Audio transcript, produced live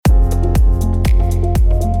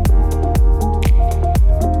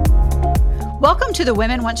Welcome to the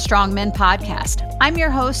Women Want Strong Men podcast. I'm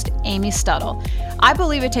your host, Amy Stuttle. I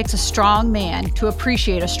believe it takes a strong man to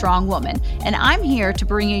appreciate a strong woman, and I'm here to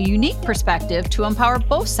bring a unique perspective to empower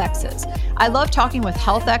both sexes. I love talking with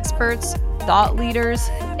health experts, thought leaders,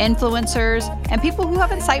 influencers, and people who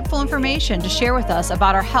have insightful information to share with us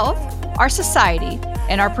about our health, our society,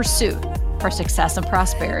 and our pursuit for success and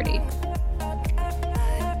prosperity.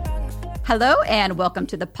 Hello and welcome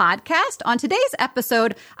to the podcast. On today's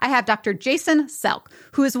episode, I have Dr. Jason Selk,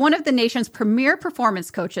 who is one of the nation's premier performance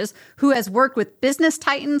coaches who has worked with business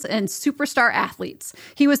titans and superstar athletes.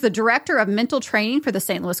 He was the director of mental training for the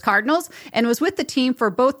St. Louis Cardinals and was with the team for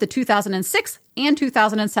both the 2006 and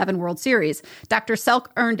 2007 World Series. Dr. Selk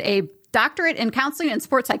earned a doctorate in counseling and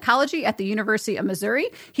sports psychology at the University of Missouri.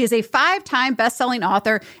 He is a 5-time best-selling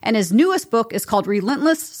author, and his newest book is called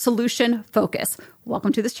Relentless Solution Focus.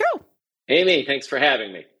 Welcome to the show. Amy, thanks for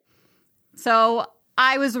having me. So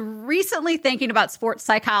I was recently thinking about sports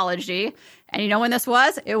psychology, and you know when this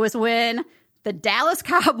was? It was when the Dallas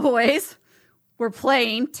Cowboys were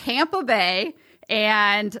playing Tampa Bay,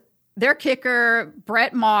 and their kicker,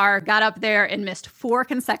 Brett Maher, got up there and missed 4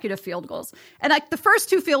 consecutive field goals. And like the first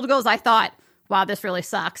 2 field goals, I thought, wow, this really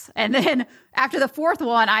sucks. And then after the 4th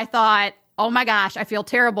one, I thought, oh my gosh, I feel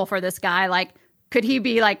terrible for this guy. Like, could he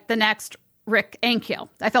be like the next Rick Ankiel?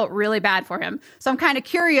 I felt really bad for him. So I'm kind of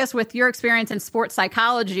curious, with your experience in sports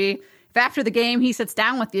psychology, if after the game he sits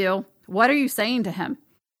down with you, what are you saying to him?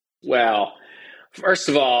 Well, first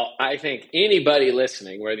of all, I think anybody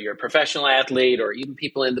listening, whether you're a professional athlete or even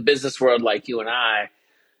people in the business world like you and I,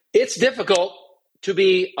 it's difficult to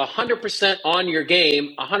be 100% on your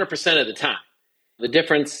game 100% of the time. The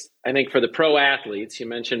difference, I think, for the pro athletes, you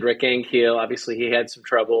mentioned Rick Ankiel. Obviously, he had some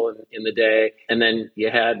trouble in the day. And then you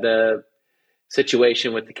had the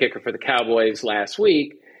situation with the kicker for the Cowboys last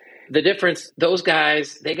week. The difference, those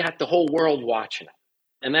guys, they got the whole world watching them.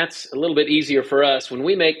 And that's a little bit easier for us. When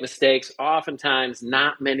we make mistakes, oftentimes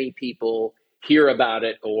not many people hear about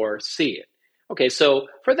it or see it. Okay, so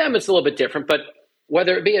for them, it's a little bit different. But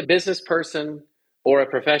whether it be a business person or a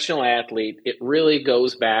professional athlete, it really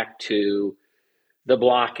goes back to the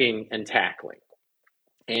blocking and tackling.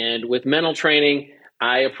 And with mental training,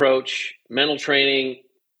 I approach mental training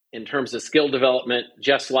in terms of skill development,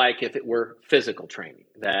 just like if it were physical training,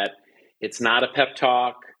 that it's not a pep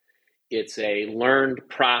talk, it's a learned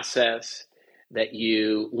process that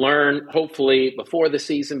you learn hopefully before the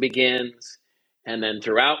season begins. And then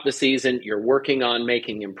throughout the season, you're working on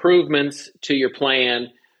making improvements to your plan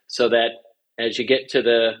so that as you get to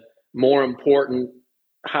the more important,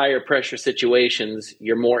 higher pressure situations,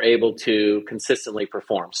 you're more able to consistently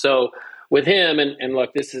perform. So with him, and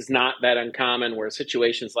look, this is not that uncommon where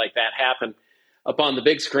situations like that happen up on the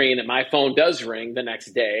big screen and my phone does ring the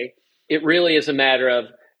next day. It really is a matter of,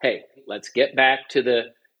 hey, let's get back to the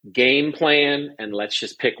game plan and let's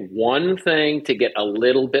just pick one thing to get a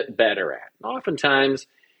little bit better at. And oftentimes,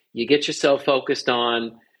 you get yourself focused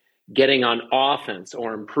on getting on offense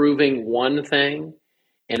or improving one thing,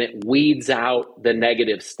 and it weeds out the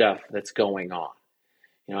negative stuff that's going on.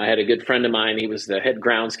 You know, I had a good friend of mine. He was the head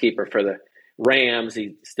groundskeeper for the Rams.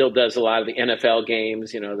 He still does a lot of the NFL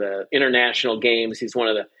games, you know, the international games. He's one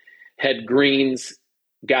of the head greens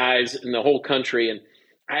guys in the whole country. And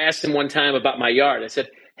I asked him one time about my yard. I said,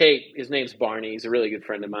 hey, his name's Barney. He's a really good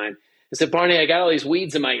friend of mine. I said, Barney, I got all these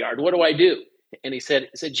weeds in my yard. What do I do? And he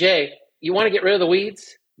said, Jay, you want to get rid of the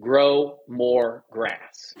weeds? Grow more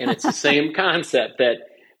grass. And it's the same concept that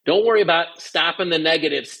don't worry about stopping the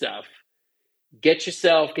negative stuff. Get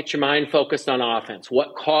your mind focused on offense.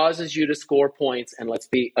 What causes you to score points? And let's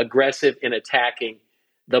be aggressive in attacking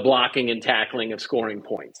the blocking and tackling of scoring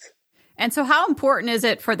points. And so how important is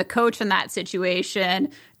it for the coach in that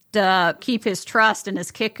situation to keep his trust in his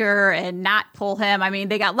kicker and not pull him? I mean,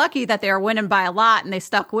 they got lucky that they were winning by a lot and they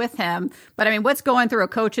stuck with him. But I mean, what's going through a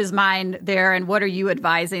coach's mind there, and what are you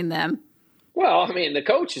advising them? Well, I mean, the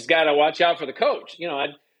coach has got to watch out for the coach. You know,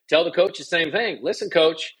 I'd tell the coach the same thing. Listen,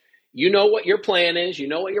 coach, you know what your plan is. You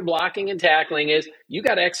know what your blocking and tackling is. You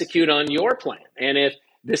got to execute on your plan. And if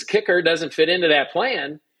this kicker doesn't fit into that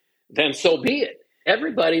plan, then so be it.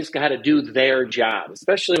 Everybody's got to do their job,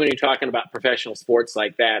 especially when you're talking about professional sports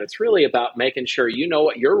like that. It's really about making sure you know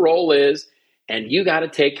what your role is, and you got to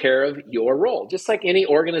take care of your role, just like any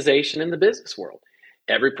organization in the business world.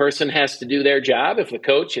 Every person has to do their job. If the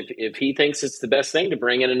coach, if he thinks it's the best thing to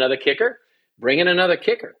bring in another kicker, bring in another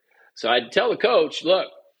kicker. So I'd tell the coach, look,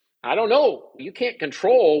 I don't know. You can't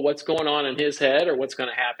control what's going on in his head or what's going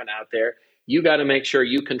to happen out there. You got to make sure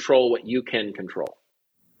you control what you can control.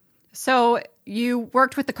 So you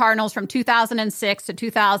worked with the Cardinals from 2006 to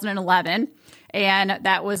 2011, and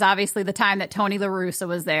that was obviously the time that Tony La Russa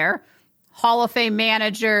was there. Hall of Fame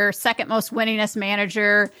manager, second most winningest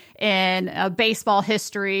manager in baseball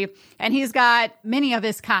history. And he's got many of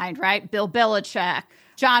his kind, right? Bill Belichick,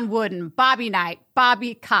 John Wooden, Bobby Knight,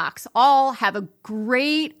 Bobby Cox, all have a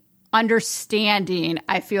great understanding,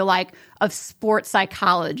 I feel like, of sports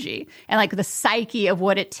psychology and like the psyche of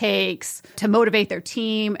what it takes to motivate their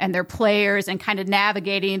team and their players and kind of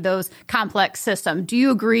navigating those complex systems. Do you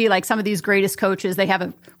agree, like some of these greatest coaches, they have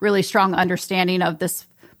a really strong understanding of this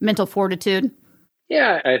mental fortitude?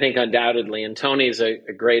 Yeah, I think undoubtedly. And Tony's a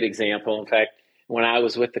great example. In fact, when I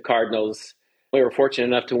was with the Cardinals, we were fortunate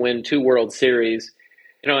enough to win 2 World Series.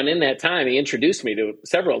 And in that time, he introduced me to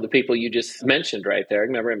several of the people you just mentioned right there. I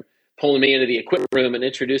remember him pulling me into the equipment room and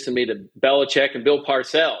introducing me to Belichick and Bill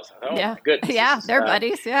Parcells. Oh, yeah. My goodness. Yeah, they're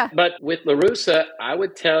buddies, yeah. But with La Russa, I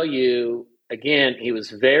would tell you, again, he was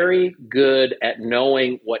very good at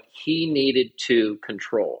knowing what he needed to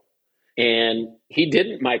control. And he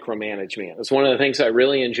didn't micromanage me. It was one of the things I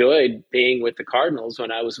really enjoyed being with the Cardinals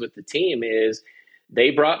when I was with the team is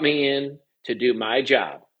they brought me in to do my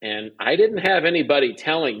job. And I didn't have anybody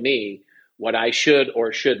telling me what I should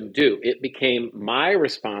or shouldn't do. It became my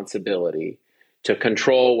responsibility to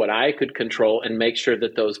control what I could control and make sure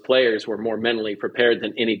that those players were more mentally prepared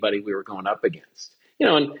than anybody we were going up against.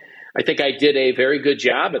 And I think I did a very good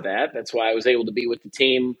job of that. That's why I was able to be with the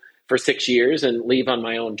team for 6 years and leave on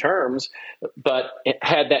my own terms. But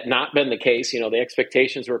had that not been the case, the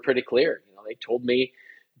expectations were pretty clear. They told me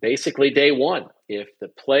basically day one, if the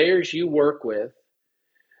players you work with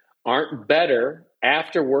aren't better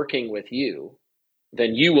after working with you,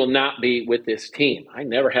 then you will not be with this team. I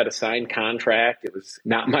never had a signed contract. It was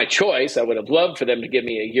not my choice. I would have loved for them to give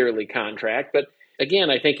me a yearly contract. But again,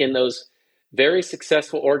 I think in those very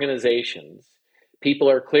successful organizations, people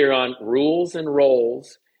are clear on rules and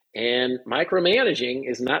roles. And micromanaging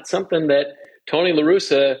is not something that Tony La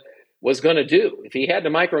Russa was going to do. If he had to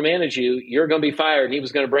micromanage you, you're going to be fired. And he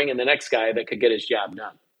was going to bring in the next guy that could get his job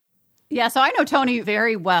done. Yeah, so I know Tony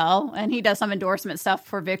very well, and he does some endorsement stuff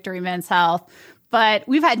for Victory Men's Health. But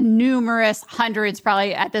we've had numerous, hundreds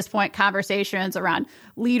probably at this point, conversations around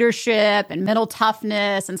leadership and mental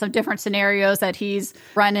toughness and some different scenarios that he's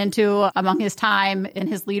run into among his time in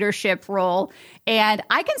his leadership role. And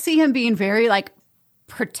I can see him being very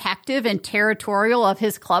protective and territorial of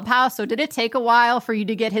his clubhouse. So did it take a while for you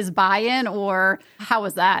to get his buy-in, or how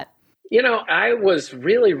was that? I was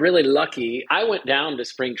really, really lucky. I went down to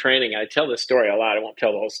spring training. I tell this story a lot. I won't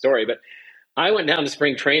tell the whole story, but I went down to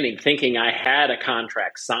spring training thinking I had a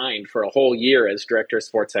contract signed for a whole year as director of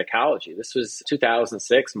sports psychology. This was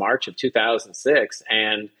 2006, March of 2006.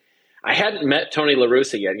 And I hadn't met Tony La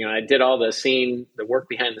Russa yet. I did all the work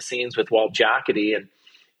behind the scenes with Walt Jocketty. And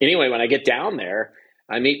anyway, when I get down there,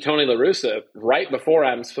 I meet Tony La Russa right before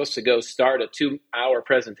I'm supposed to go start a 2-hour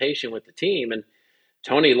presentation with the team. And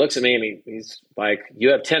Tony looks at me and he's like, "You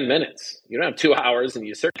have 10 minutes. You don't have 2 hours and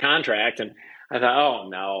you serve contract." And I thought, oh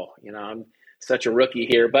no, I'm such a rookie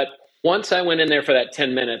here. But once I went in there for that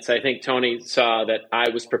 10 minutes, I think Tony saw that I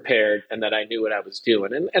was prepared and that I knew what I was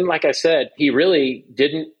doing. And like I said, he really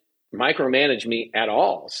didn't micromanage me at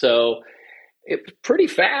all. So it was pretty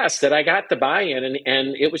fast that I got the buy-in,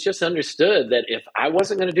 and it was just understood that if I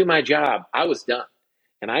wasn't going to do my job, I was done.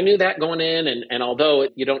 And I knew that going in. And although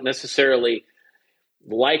you don't necessarily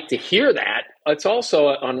like to hear that, it's also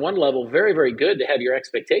on one level very, very good to have your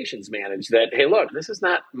expectations managed that, hey, look, this is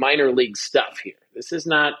not minor league stuff here. This is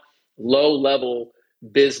not low level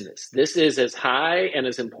business. This is as high and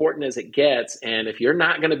as important as it gets. And if you're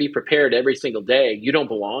not going to be prepared every single day, you don't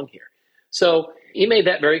belong here. So he made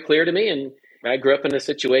that very clear to me. And I grew up in a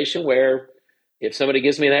situation where if somebody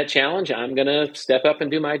gives me that challenge, I'm going to step up and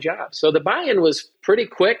do my job. So the buy-in was pretty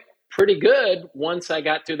quick, pretty good once I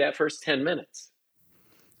got through that first 10 minutes.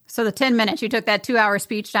 So the 10 minutes, you took that 2-hour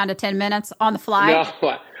speech down to 10 minutes on the fly?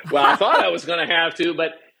 No, well, I thought I was going to have to,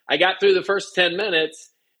 but I got through the first 10 minutes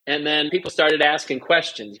and then people started asking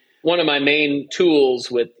questions. One of my main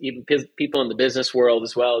tools with even people in the business world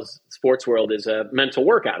as well as sports world is a mental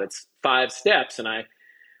workout. It's 5 steps. And I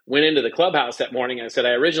went into the clubhouse that morning. I said, I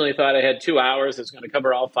originally thought I had 2 hours. I was going to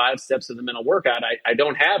cover all 5 steps of the mental workout. I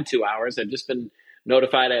don't have 2 hours. I've just been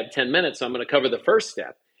notified I have 10 minutes. So I'm going to cover the first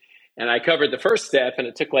step. And I covered the first step and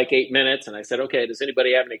it took like 8 minutes. And I said, okay, does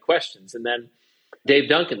anybody have any questions? And then Dave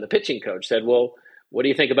Duncan, the pitching coach, said, well, what do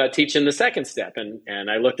you think about teaching the second step? And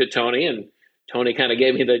I looked at Tony and Tony kind of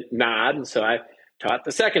gave me the nod. And so I taught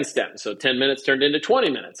the second step. So 10 minutes turned into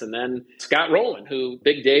 20 minutes. And then Scott Rowland, who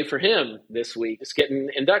big day for him this week, is getting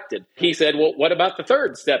inducted. He said, well, what about the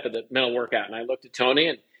third step of the mental workout? And I looked at Tony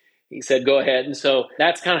and he said, go ahead. And so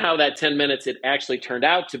that's kind of how that 10 minutes, it actually turned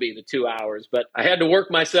out to be the 2 hours. But I had to work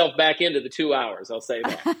myself back into the 2 hours. I'll say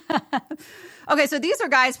that. Okay, so these are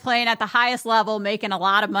guys playing at the highest level, making a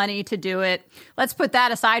lot of money to do it. Let's put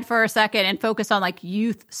that aside for a second and focus on like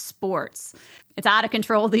youth sports. It's out of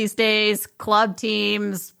control these days, club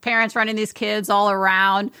teams, parents running these kids all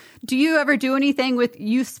around. Do you ever do anything with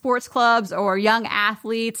youth sports clubs or young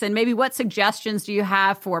athletes? And maybe what suggestions do you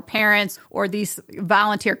have for parents or these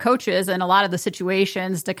volunteer coaches in a lot of the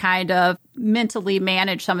situations to kind of mentally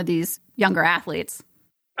manage some of these younger athletes?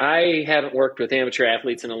 I haven't worked with amateur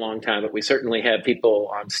athletes in a long time, but we certainly have people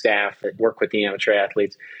on staff that work with the amateur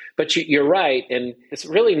athletes. But you're right, and it's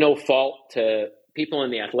really no fault to people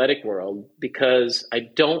in the athletic world because I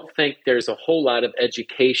don't think there's a whole lot of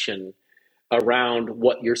education around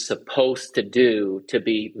what you're supposed to do to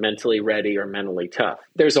be mentally ready or mentally tough.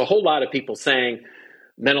 There's a whole lot of people saying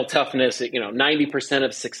mental toughness, 90%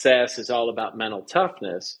 of success is all about mental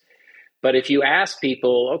toughness. But if you ask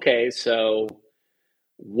people, okay, so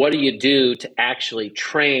what do you do to actually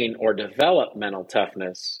train or develop mental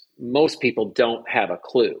toughness? Most people don't have a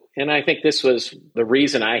clue. And I think this was the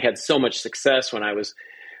reason I had so much success when I was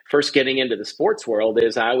first getting into the sports world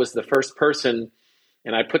is I was the first person,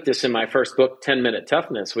 and I put this in my first book, 10-Minute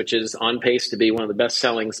Toughness, which is on pace to be one of the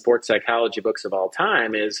best-selling sports psychology books of all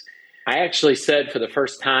time, is I actually said for the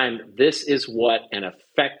first time, this is what an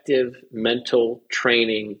effective mental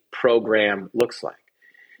training program looks like.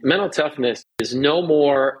 Mental toughness is no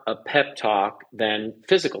more a pep talk than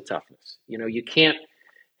physical toughness. You can't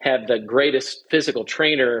have the greatest physical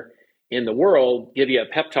trainer in the world give you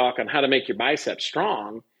a pep talk on how to make your biceps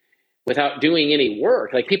strong without doing any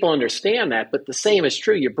work. Like people understand that, but the same is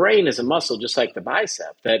true. Your brain is a muscle just like the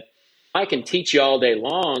bicep, that I can teach you all day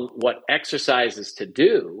long what exercises to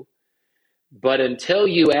do, but until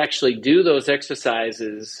you actually do those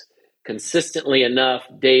exercises consistently enough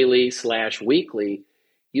daily/weekly,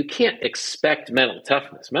 you can't expect mental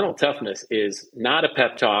toughness. Mental toughness is not a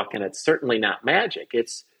pep talk, and it's certainly not magic.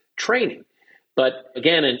 It's training. But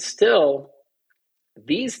again, and still,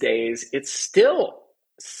 these days, it's still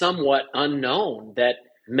somewhat unknown that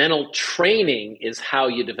mental training is how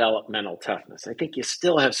you develop mental toughness. I think you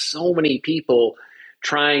still have so many people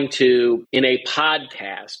trying to, in a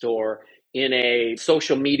podcast or in a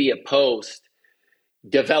social media post,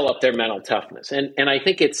 develop their mental toughness. And I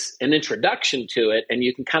think it's an introduction to it, and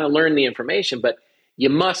you can kind of learn the information, but you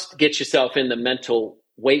must get yourself in the mental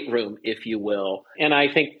weight room, if you will. And I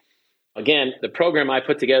think, again, the program I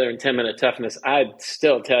put together in 10-Minute Toughness, I'd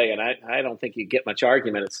still tell you, and I don't think you get much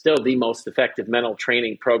argument, it's still the most effective mental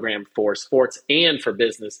training program for sports and for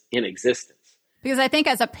business in existence. Because I think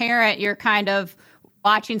as a parent, you're kind of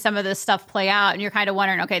watching some of this stuff play out and you're kind of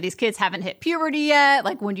wondering, okay, these kids haven't hit puberty yet.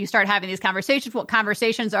 Like when you start having these conversations, what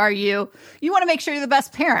conversations are you want to make sure you're the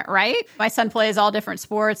best parent, right? My son plays all different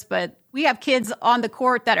sports, but we have kids on the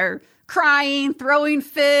court that are crying, throwing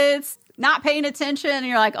fits, not paying attention. And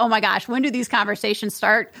you're like, oh my gosh, when do these conversations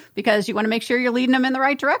start? Because you want to make sure you're leading them in the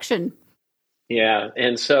right direction. Yeah.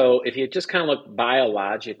 And so if you just kind of look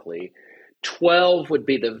biologically, 12 would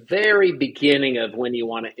be the very beginning of when you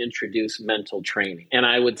want to introduce mental training. And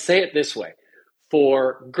I would say it this way.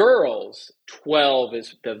 For girls, 12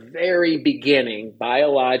 is the very beginning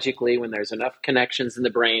biologically when there's enough connections in the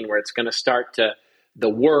brain where it's going to start to, the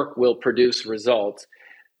work will produce results.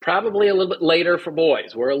 Probably a little bit later for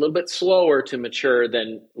boys. We're a little bit slower to mature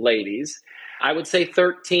than ladies. I would say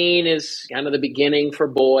 13 is kind of the beginning for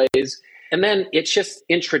boys. And then it's just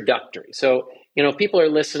introductory. So, people are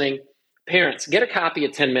listening. Parents, get a copy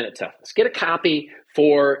of 10-Minute Toughness. Get a copy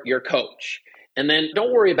for your coach. And then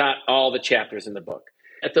don't worry about all the chapters in the book.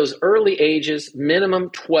 At those early ages,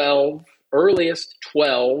 minimum 12, earliest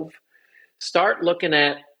 12, start looking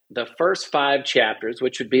at the first 5 chapters,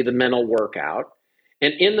 which would be the mental workout.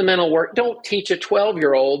 And in the mental work, don't teach a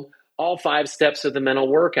 12-year-old all 5 steps of the mental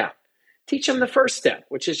workout. Teach them the first step,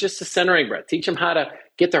 which is just the centering breath. Teach them how to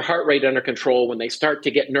get their heart rate under control when they start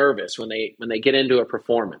to get nervous, when they get into a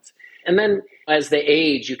performance. And then as they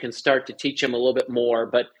age, you can start to teach them a little bit more.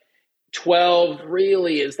 But 12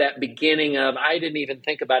 really is that beginning of, I didn't even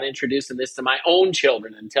think about introducing this to my own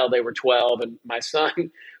children until they were 12. And my son,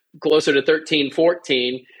 closer to 13,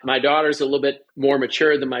 14. My daughter's a little bit more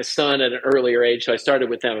mature than my son at an earlier age. So I started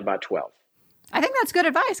with them about 12. I think that's good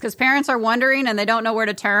advice because parents are wondering and they don't know where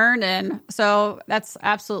to turn. And so that's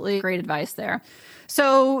absolutely great advice there.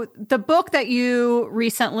 So the book that you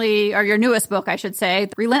recently, or your newest book, I should say,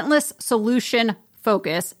 Relentless Solution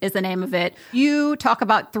Focus is the name of it. You talk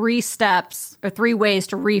about 3 steps or 3 ways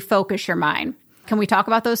to refocus your mind. Can we talk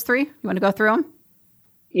about those 3? You want to go through them?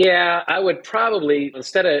 Yeah, I would probably,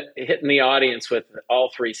 instead of hitting the audience with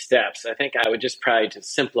all 3 steps, I think I would just try to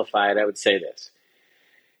simplify it. I would say this.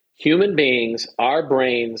 Human beings, our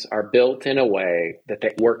brains are built in a way that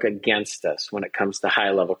they work against us when it comes to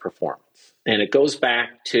high-level performance. And it goes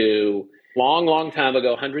back to long, long time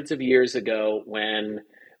ago, hundreds of years ago, when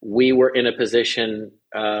we were in a position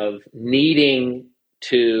of needing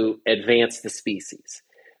to advance the species.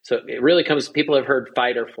 So it really comes, people have heard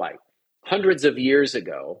fight or flight. Hundreds of years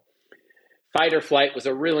ago, fight or flight was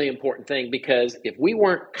a really important thing, because if we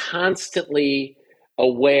weren't constantly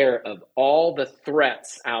aware of all the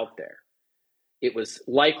threats out there, it was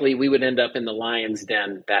likely we would end up in the lion's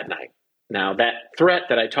den that night. Now, that threat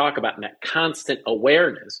that I talk about and that constant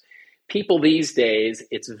awareness, people these days,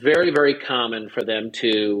 it's very, very common for them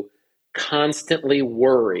to constantly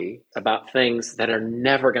worry about things that are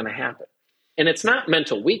never going to happen. And it's not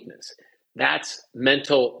mental weakness. That's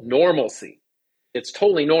mental normalcy. It's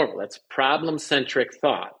totally normal. That's problem-centric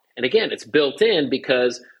thought. And again, it's built in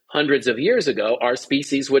because hundreds of years ago, our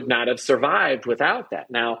species would not have survived without that.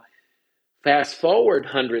 Now, fast forward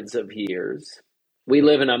hundreds of years, we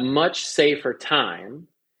live in a much safer time,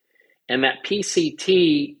 and that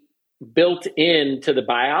PCT built into the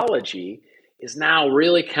biology is now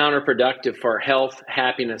really counterproductive for health,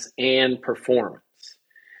 happiness, and performance.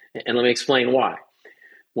 And let me explain why.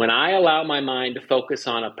 When I allow my mind to focus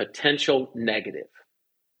on a potential negative,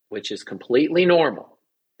 which is completely normal,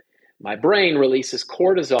 my brain releases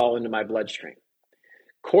cortisol into my bloodstream.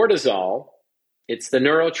 Cortisol, it's the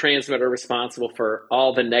neurotransmitter responsible for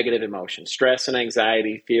all the negative emotions, stress and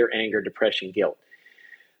anxiety, fear, anger, depression, guilt.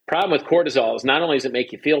 Problem with cortisol is not only does it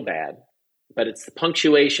make you feel bad, but it's the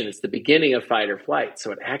punctuation, it's the beginning of fight or flight.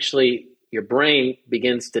 So it actually, your brain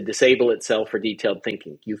begins to disable itself for detailed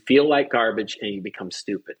thinking. You feel like garbage and you become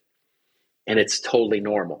stupid. And it's totally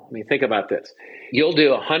normal. I mean, think about this. You'll do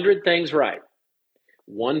 100 things right,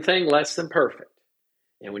 one thing less than perfect.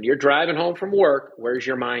 And when you're driving home from work, where's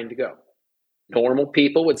your mind go? Normal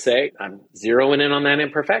people would say, I'm zeroing in on that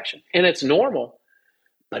imperfection. And it's normal,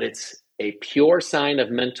 but it's a pure sign of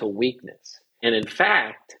mental weakness. And in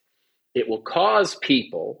fact, it will cause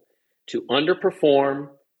people to underperform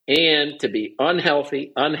and to be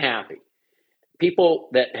unhealthy, unhappy. People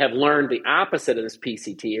that have learned the opposite of this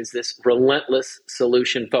PCT is this relentless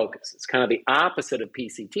solution focus. It's kind of the opposite of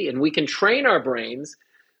PCT. And we can train our brains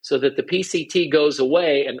so that the PCT goes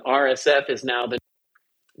away and RSF is now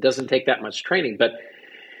doesn't take that much training. But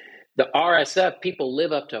the RSF, people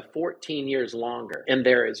live up to 14 years longer. And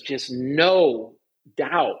there is just no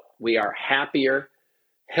doubt we are happier,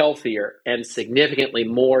 healthier, and significantly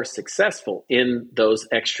more successful in those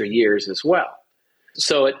extra years as well.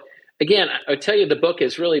 So again, I tell you, the book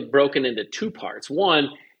is really broken into 2 parts. One,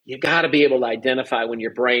 you got to be able to identify when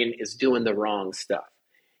your brain is doing the wrong stuff.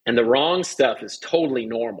 And the wrong stuff is totally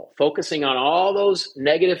normal. Focusing on all those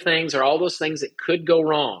negative things or all those things that could go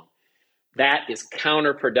wrong, that is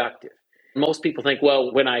counterproductive. Most people think,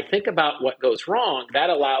 well, when I think about what goes wrong, that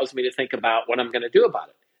allows me to think about what I'm going to do about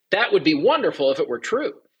it. That would be wonderful if it were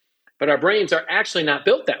true. But our brains are actually not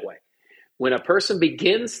built that way. When a person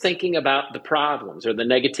begins thinking about the problems or the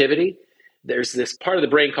negativity, there's this part of the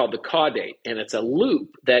brain called the caudate, and it's a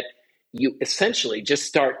loop that you essentially just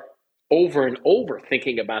start over and over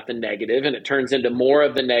thinking about the negative, and it turns into more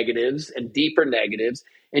of the negatives and deeper negatives,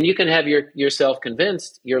 and you can have yourself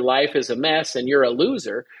convinced your life is a mess and you're a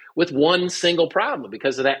loser with one single problem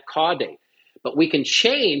because of that caudate. But we can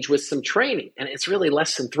change with some training, and it's really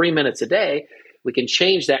less than 3 minutes a day. We can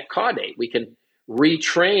change that caudate. We can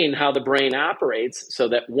retrain how the brain operates so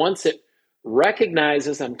that once it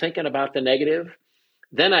recognizes I'm thinking about the negative,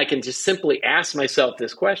 then I can just simply ask myself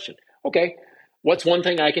this question. Okay, what's one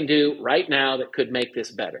thing I can do right now that could make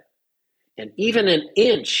this better? And even an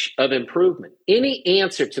inch of improvement, any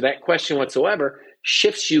answer to that question whatsoever,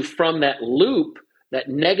 shifts you from that loop, that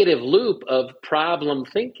negative loop of problem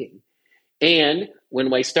thinking. And when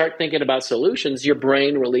we start thinking about solutions, your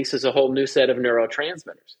brain releases a whole new set of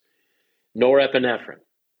neurotransmitters. Norepinephrine,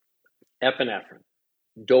 epinephrine,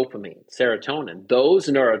 dopamine, serotonin. Those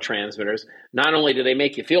neurotransmitters, not only do they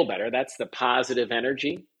make you feel better, that's the positive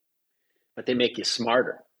energy, but they make you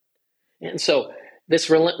smarter. And so this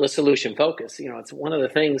relentless solution focus, it's one of the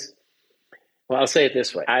things, well, I'll say it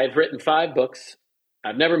this way. I've written 5 books.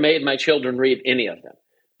 I've never made my children read any of them.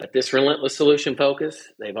 But this relentless solution focus,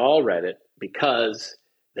 they've all read it because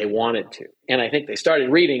they wanted to. And I think they started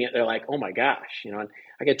reading it. They're like, oh my gosh, and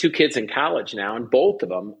I got 2 kids in college now, and both of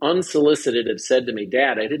them, unsolicited, have said to me,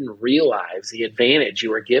 Dad, I didn't realize the advantage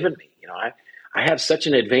you were giving me. I have such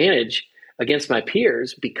an advantage against my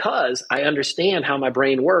peers because I understand how my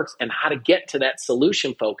brain works and how to get to that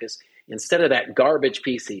solution focus instead of that garbage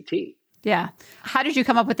PCT. Yeah. How did you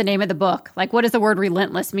come up with the name of the book? Like, what does the word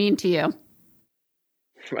relentless mean to you?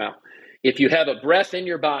 Well, if you have a breath in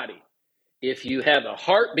your body, if you have a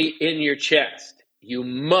heartbeat in your chest, you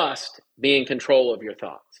must be in control of your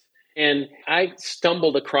thoughts. And I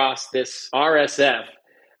stumbled across this RSF.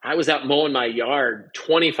 I was out mowing my yard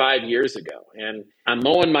 25 years ago, and I'm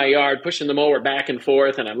mowing my yard, pushing the mower back and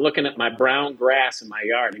forth, and I'm looking at my brown grass in my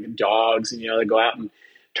yard. And dogs, and they go out and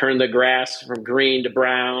turn the grass from green to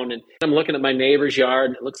brown. And I'm looking at my neighbor's yard,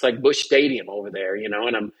 and it looks like Busch Stadium over there,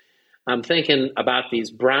 and I'm thinking about these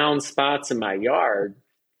brown spots in my yard,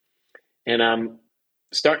 and I'm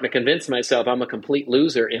starting to convince myself I'm a complete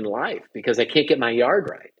loser in life because I can't get my yard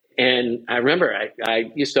right. And I remember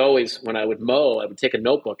I used to always, when I would mow, I would take a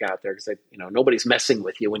notebook out there because nobody's messing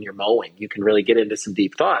with you when you're mowing. You can really get into some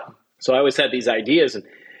deep thought. So I always had these ideas, and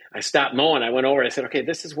I stopped mowing. I went over and I said, okay,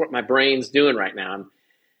 this is what my brain's doing right now.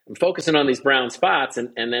 I'm focusing on these brown spots.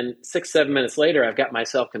 And then 6-7 minutes later, I've got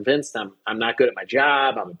myself convinced I'm not good at my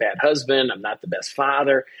job. I'm a bad husband. I'm not the best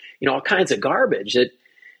father, all kinds of garbage that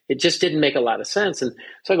it just didn't make a lot of sense. And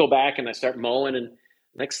so I go back and I start mowing. And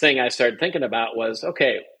next thing I started thinking about was,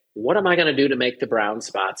 okay, what am I going to do to make the brown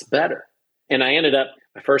spots better? And I ended up,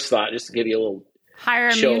 my first thought, just to give you a little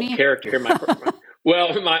higher show immunity. Of character here.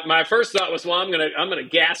 My first thought was, I'm gonna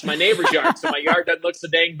gas my neighbor's yard so my yard doesn't look so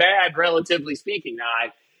dang bad, relatively speaking. Now,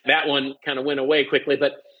 that one kind of went away quickly,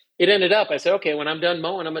 but it ended up, I said, okay, when I'm done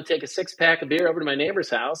mowing, I'm going to take a 6-pack of beer over to my neighbor's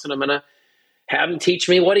house, and I'm going to have him teach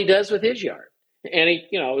me what he does with his yard. And he,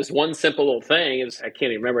 it was one simple little thing. I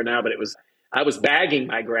can't even remember now, but I was bagging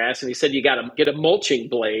my grass, and he said, you got to get a mulching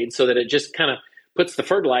blade so that it just kind of puts the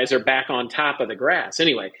fertilizer back on top of the grass.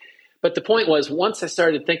 Anyway, but the point was, once I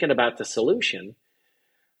started thinking about the solution,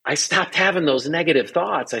 I stopped having those negative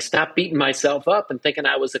thoughts. I stopped beating myself up and thinking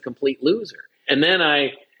I was a complete loser. And then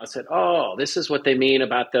I said, oh, this is what they mean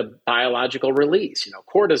about the biological release,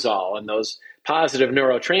 cortisol and those positive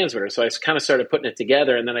neurotransmitters. So I kind of started putting it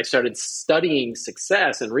together, and then I started studying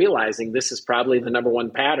success and realizing this is probably the number one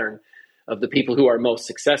pattern of the people who are most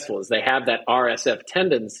successful is they have that RSF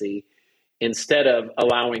tendency instead of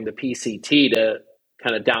allowing the PCT to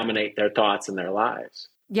kind of dominate their thoughts and their lives.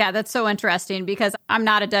 Yeah, that's so interesting because I'm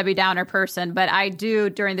not a Debbie Downer person, but I do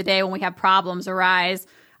during the day when we have problems arise,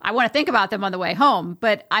 I want to think about them on the way home,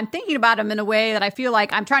 but I'm thinking about them in a way that I feel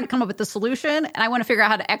like I'm trying to come up with the solution, and I want to figure out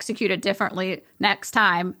how to execute it differently next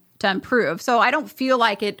time to improve. So I don't feel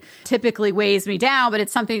like it typically weighs me down, but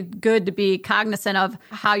it's something good to be cognizant of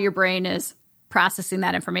how your brain is processing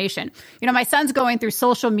that information. My son's going through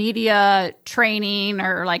social media training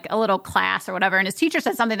or like a little class or whatever. And his teacher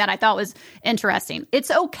said something that I thought was interesting. It's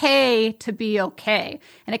okay to be okay.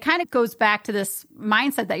 And it kind of goes back to this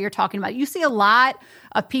mindset that you're talking about. You see a lot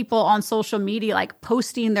of people on social media, like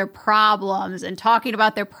posting their problems and talking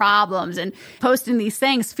about their problems and posting these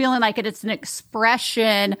things, feeling like it's an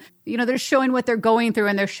expression. They're showing what they're going through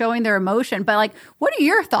and they're showing their emotion. But like, what are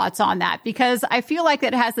your thoughts on that? Because I feel like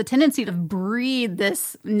it has the tendency to breed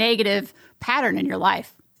this negative pattern in your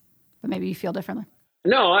life. But maybe you feel differently.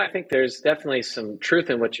 No, I think there's definitely some truth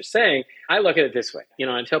in what you're saying. I look at it this way.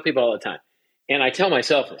 I tell people all the time, and I tell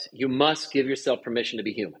myself this, you must give yourself permission to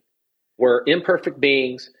be human. We're imperfect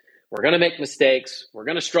beings. We're going to make mistakes. We're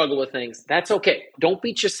going to struggle with things. That's okay. Don't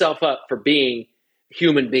beat yourself up for being a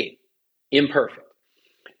human being, imperfect.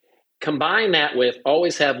 Combine that with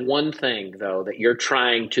always have one thing, though, that you're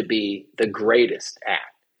trying to be the greatest at.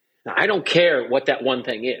 Now, I don't care what that one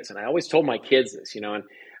thing is. And I always told my kids this, and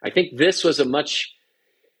I think this was a much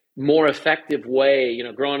more effective way.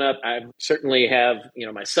 Growing up, I certainly have,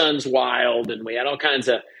 my son's wild, and we had all kinds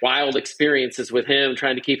of wild experiences with him,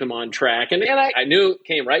 trying to keep him on track. And I knew it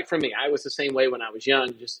came right from me. I was the same way when I was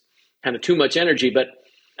young, just kind of too much energy. But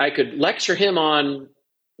I could lecture him on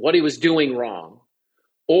what he was doing wrong,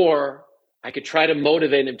 or I could try to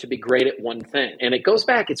motivate him to be great at one thing. And it goes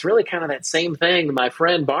back, it's really kind of that same thing my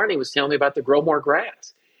friend Barney was telling me about the grow more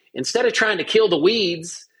grass. Instead of trying to kill the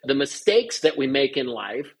weeds, the mistakes that we make in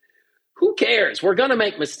life, who cares? We're going to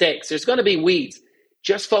make mistakes. There's going to be weeds.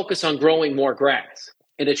 Just focus on growing more grass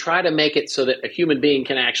and to try to make it so that a human being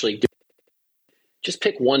can actually do it. Just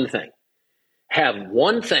pick one thing. Have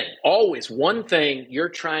one thing, always one thing you're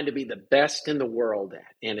trying to be the best in the world at.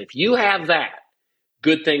 And if you have that,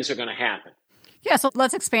 good things are going to happen. Yeah, so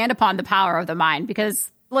let's expand upon the power of the mind, because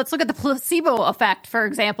Let's look at the placebo effect, for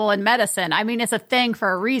example, in medicine. I mean, it's a thing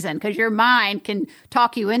for a reason because your mind can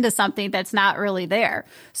talk you into something that's not really there.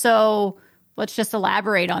 So let's just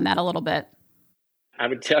elaborate on that a little bit. I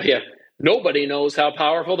would tell you, nobody knows how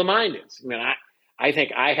powerful the mind is. I mean, I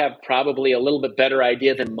think I have probably a little bit better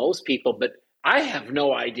idea than most people, but I have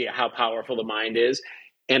no idea how powerful the mind is.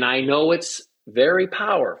 And I know it's very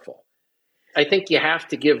powerful. I think you have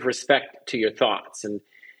to give respect to your thoughts. And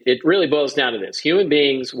it really boils down to this. Human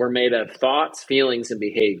beings were made of thoughts, feelings, and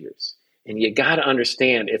behaviors. And you got to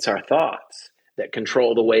understand it's our thoughts that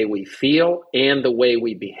control the way we feel and the way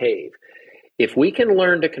we behave. If we can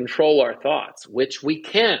learn to control our thoughts, which we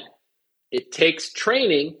can, it takes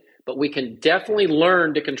training, but we can definitely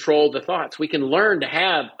learn to control the thoughts. We can learn to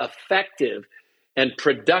have effective and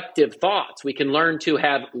productive thoughts. We can learn to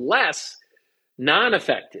have less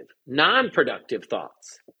non-effective, non-productive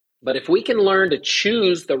thoughts. But if we can learn to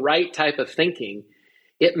choose the right type of thinking,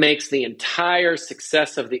 it makes the entire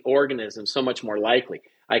success of the organism so much more likely.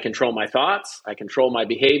 I control my thoughts, I control my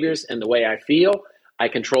behaviors and the way I feel, I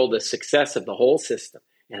control the success of the whole system.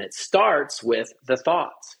 And it starts with the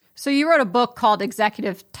thoughts. So you wrote a book called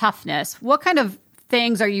Executive Toughness. What kind of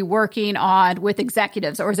things are you working on with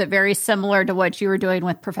executives, or is it very similar to what you were doing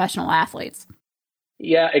with professional athletes?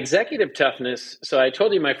 Yeah, Executive Toughness. So I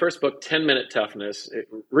told you my first book, 10-Minute Toughness,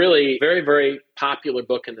 really very, very popular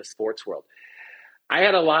book in the sports world. I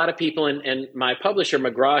had a lot of people, and my publisher,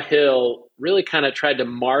 McGraw-Hill, really kind of tried to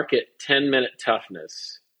market 10-Minute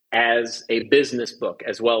Toughness as a business book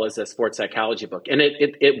as well as a sports psychology book. And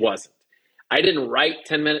it wasn't. I didn't write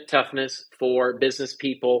 10-Minute Toughness for business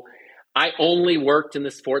people. I only worked in the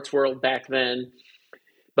sports world back then.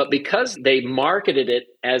 But because they marketed it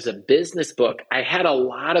as a business book, I had a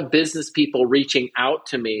lot of business people reaching out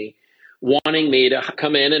to me, wanting me to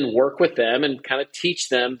come in and work with them and kind of teach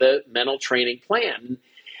them the mental training plan.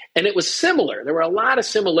 And it was similar. There were a lot of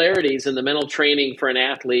similarities in the mental training for an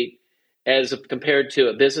athlete as compared to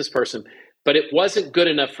a business person, but it wasn't good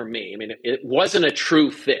enough for me. I mean, it wasn't a true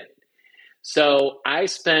fit. So I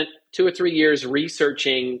spent 2 or 3 years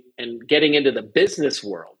researching and getting into the business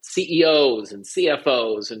world, CEOs and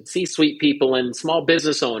CFOs and C-suite people and small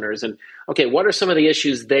business owners. And okay, what are some of the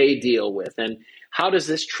issues they deal with? And how does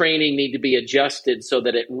this training need to be adjusted so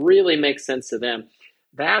that it really makes sense to them?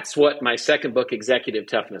 That's what my second book, Executive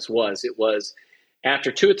Toughness, was. It was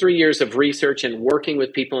after 2 or 3 years of research and working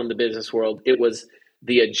with people in the business world, it was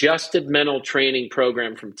the adjusted mental training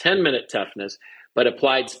program from 10-Minute Toughness, but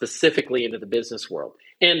applied specifically into the business world.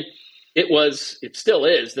 And it still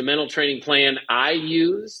is, the mental training plan I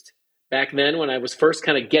used back then when I was first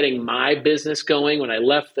kind of getting my business going. When I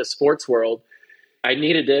left the sports world, I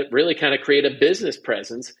needed to really kind of create a business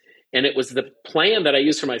presence. And it was the plan that I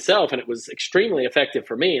used for myself, and it was extremely effective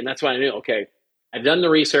for me. And that's why I knew, okay, I've done the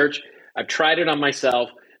research, I've tried it on myself,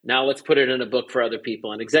 now let's put it in a book for other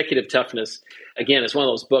people. And Executive Toughness, again, is one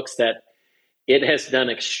of those books that it has done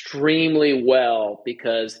extremely well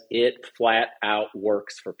because it flat out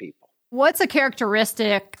works for people. What's a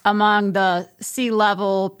characteristic among the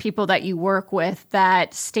C-level people that you work with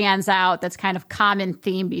that stands out, that's kind of common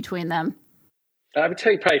theme between them? I would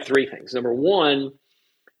tell you probably 3 things. Number one,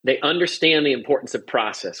 they understand the importance of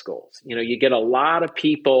process goals. You know, you get a lot of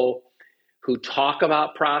people who talk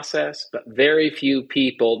about process, but very few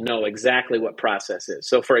people know exactly what process is.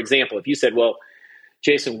 So for example, if you said, well,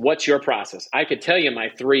 Jason, what's your process? I could tell you my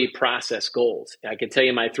 3 process goals. I could tell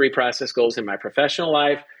you my 3 process goals in my professional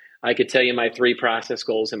life. I could tell you my 3 process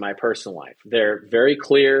goals in my personal life. They're very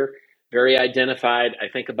clear, very identified. I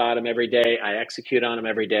think about them every day. I execute on them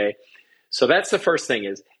every day. So that's the first thing,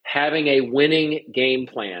 is having a winning game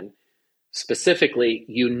plan. Specifically,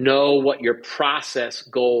 you know what your process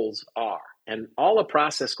goals are. And all a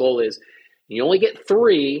process goal is, you only get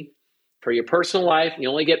 3 for your personal life, you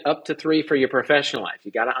only get up to 3 for your professional life.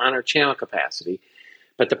 You got to honor channel capacity.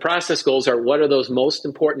 But the process goals are, what are those most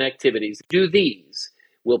important activities? Do these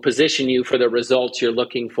will position you for the results you're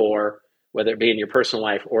looking for, whether it be in your personal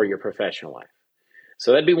life or your professional life.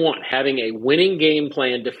 So that'd be 1, having a winning game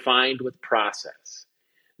plan defined with process.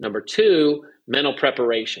 Number 2, mental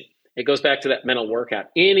preparation. It goes back to that mental workout.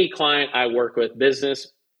 Any client I work with,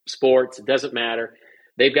 business, sports, it doesn't matter.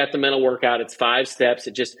 They've got the mental workout. It's 5 steps.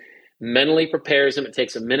 It just mentally prepares them. It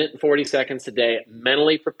takes 1 minute and 40 seconds a day. It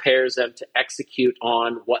mentally prepares them to execute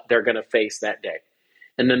on what they're going to face that day.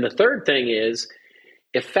 And then the third thing is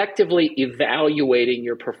effectively evaluating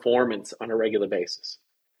your performance on a regular basis.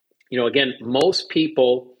 You know, again, most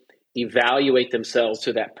people evaluate themselves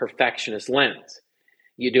through that perfectionist lens.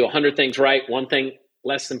 You do 100 things right, 1 thing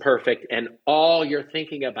less than perfect, and all you're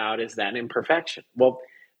thinking about is that imperfection. Well,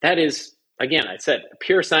 that is again, I said a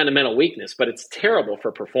pure sign of mental weakness, but it's terrible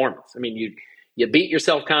for performance. I mean, you beat your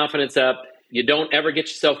self-confidence up. You don't ever get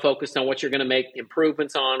yourself focused on what you're going to make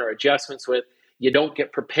improvements on or adjustments with. You don't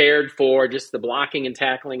get prepared for just the blocking and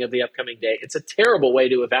tackling of the upcoming day. It's a terrible way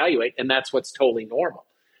to evaluate, and that's what's totally normal.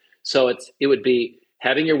 So it would be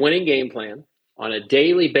having your winning game plan on a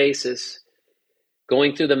daily basis,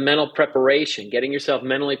 going through the mental preparation, getting yourself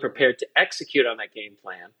mentally prepared to execute on that game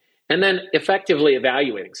plan, and then effectively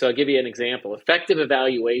evaluating. So I'll give you an example. Effective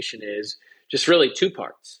evaluation is just really two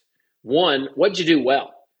parts. One, what did you do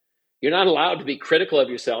well? You're not allowed to be critical of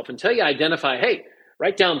yourself until you identify, hey,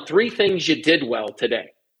 write down 3 things you did well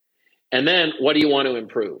today. And then what do you want to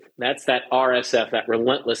improve? That's that RSF, that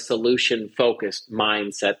relentless solution-focused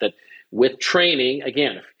mindset that with training,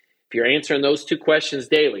 again, if you're answering those 2 questions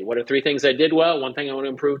daily, what are 3 things I did well? 1 thing I want to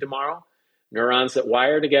improve tomorrow? Neurons that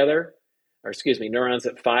fire together,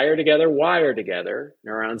 wire together.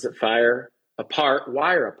 Neurons that fire apart,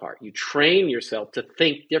 wire apart. You train yourself to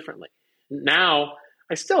think differently. Now,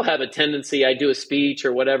 I still have a tendency, I do a speech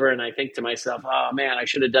or whatever, and I think to myself, oh man, I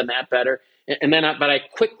should have done that better. But I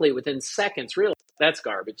quickly, within seconds, realize that's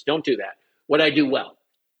garbage. Don't do that. What I do well.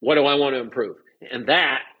 What do I want to improve? And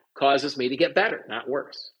that causes me to get better, not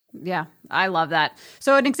worse. Yeah, I love that.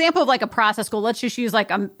 So an example of like a process goal, let's just use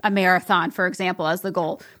like a marathon, for example, as the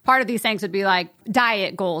goal. Part of these things would be like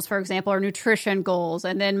diet goals, for example, or nutrition goals,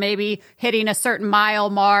 and then maybe hitting a certain mile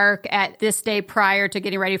mark at this day prior to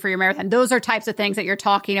getting ready for your marathon. Those are types of things that you're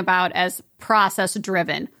talking about as process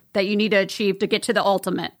driven that you need to achieve to get to the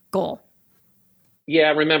ultimate goal. Yeah,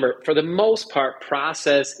 remember, for the most part,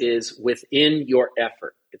 process is within your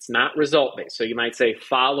effort. It's not result-based. So you might say,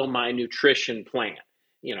 follow my nutrition plan.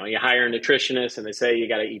 You hire a nutritionist and they say you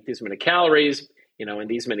got to eat these many calories, in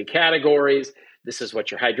these many categories. This is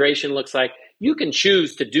what your hydration looks like. You can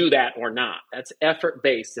choose to do that or not. That's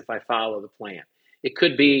effort-based if I follow the plan. It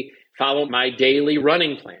could be follow my daily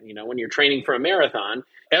running plan. When you're training for a marathon,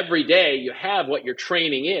 every day you have what your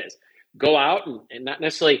training is. Go out and not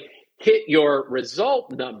necessarily hit your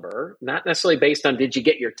result number, not necessarily based on did you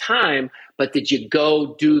get your time, but did you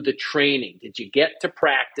go do the training? Did you get to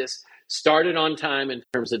practice? Started on time in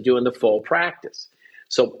terms of doing the full practice.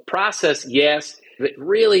 So process, yes, but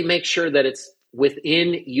really make sure that it's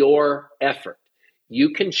within your effort.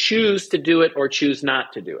 You can choose to do it or choose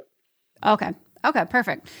not to do it. Okay,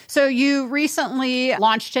 perfect. So you recently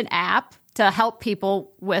launched an app to help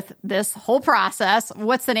people with this whole process.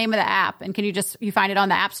 What's the name of the app? And can you find it on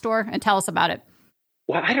the App Store and tell us about it?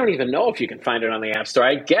 Well, I don't even know if you can find it on the App Store.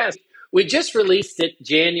 I guess we just released it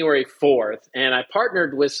January 4th, and I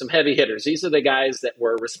partnered with some heavy hitters. These are the guys that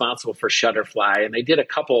were responsible for Shutterfly, and they did a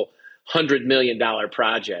couple $100 million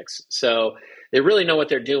projects. So they really know what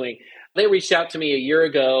they're doing. They reached out to me a year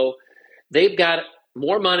ago. They've got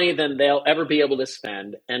more money than they'll ever be able to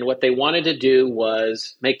spend, and what they wanted to do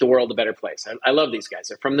was make the world a better place. I love these guys.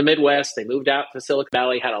 They're from the Midwest. They moved out to Silicon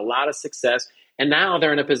Valley, had a lot of success, and now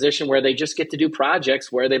they're in a position where they just get to do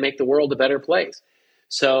projects where they make the world a better place.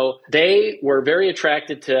 So they were very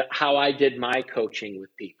attracted to how I did my coaching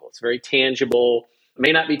with people. It's very tangible. It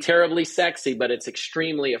may not be terribly sexy, but it's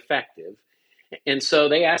extremely effective. And so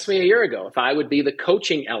they asked me a year ago if I would be the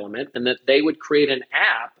coaching element and that they would create an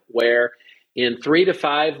app where in 3 to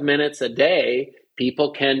 5 minutes a day,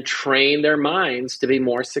 people can train their minds to be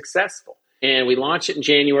more successful. And we launched it in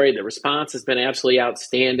January. The response has been absolutely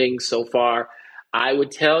outstanding so far. I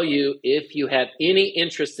would tell you, if you have any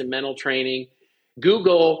interest in mental training,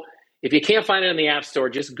 Google, if you can't find it in the App Store,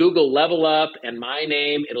 just Google Level Up and my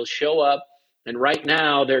name. It'll show up. And right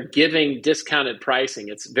now, they're giving discounted pricing.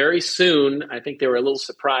 It's very soon. I think they were a little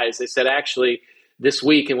surprised. They said actually this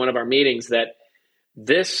week in one of our meetings that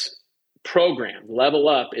this program, Level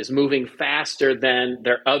Up, is moving faster than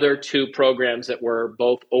their other 2 programs that were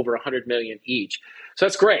both over 100 million each. So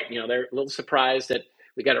that's great. They're a little surprised that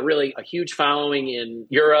we got a huge following in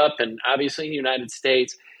Europe and obviously in the United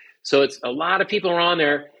States. So it's a lot of people are on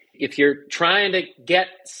there. If you're trying to get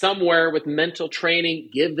somewhere with mental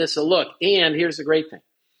training, give this a look. And here's the great thing.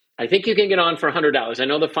 I think you can get on for $100. I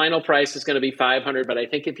know the final price is going to be $500, but I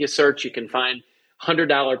think if you search, you can find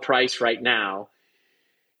 $100 price right now.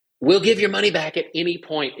 We'll give your money back at any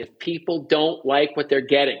point if people don't like what they're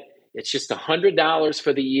getting. It's just $100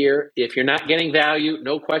 for the year. If you're not getting value,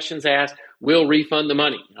 no questions asked, we'll refund the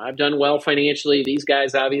money. I've done well financially. These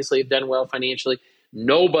guys obviously have done well financially.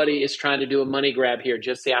 Nobody is trying to do a money grab here,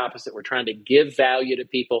 just the opposite. We're trying to give value to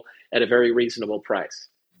people at a very reasonable price.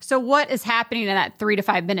 So what is happening in that 3 to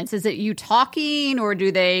 5 minutes? Is it you talking, or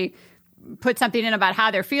do they put something in about how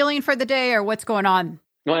they're feeling for the day, or what's going on?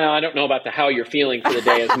 Well, I don't know about the how you're feeling for the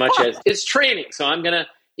day as much as it's training. So I'm going to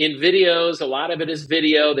in videos. A lot of it is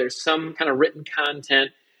video. There's some kind of written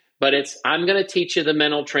content, but I'm going to teach you the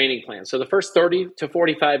mental training plan. So the first 30 to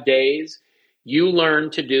 45 days, you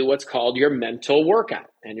learn to do what's called your mental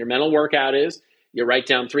workout. And your mental workout is you write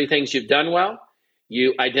down 3 things you've done well.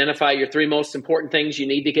 You identify your 3 most important things you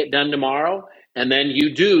need to get done tomorrow. And then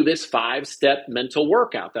you do this 5-step mental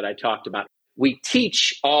workout that I talked about. We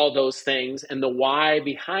teach all those things and the why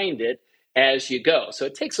behind it as you go. So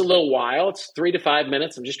it takes a little while. It's 3 to 5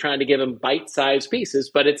 minutes. I'm just trying to give them bite-sized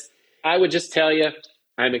pieces, but I would just tell you,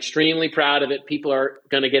 I'm extremely proud of it. People are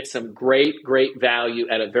going to get some great, great value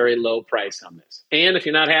at a very low price on this. And if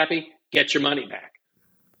you're not happy, get your money back.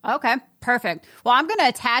 Okay, perfect. Well, I'm going to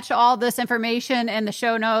attach all this information in the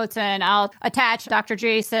show notes, and I'll attach Dr.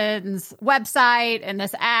 Jason's website and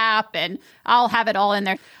this app, and I'll have it all in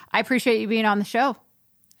there. I appreciate you being on the show.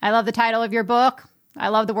 I love the title of your book. I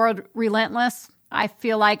love the word relentless. I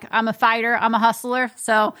feel like I'm a fighter. I'm a hustler.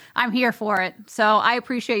 So I'm here for it. So I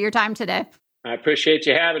appreciate your time today. I appreciate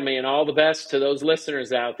you having me, and all the best to those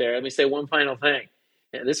listeners out there. Let me say one final thing.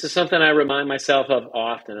 This is something I remind myself of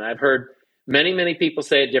often, and I've heard many, many people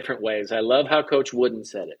say it different ways. I love how Coach Wooden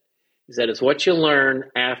said it. He said, it's what you learn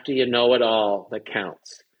after you know it all that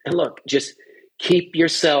counts. And look, just keep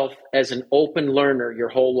yourself as an open learner your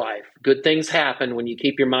whole life. Good things happen when you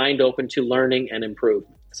keep your mind open to learning and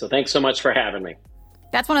improvement. So thanks so much for having me.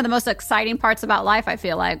 That's one of the most exciting parts about life, I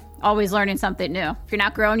feel like. Always learning something new. If you're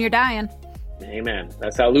not growing, you're dying. Amen.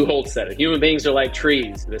 That's how Lou Holtz said it. Human beings are like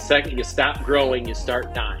trees. The second you stop growing, you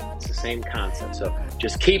start dying. It's the same concept. So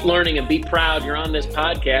just keep learning and be proud you're on this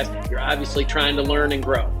podcast. You're obviously trying to learn and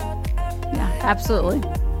grow. Yeah, absolutely.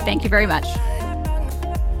 Thank you very much.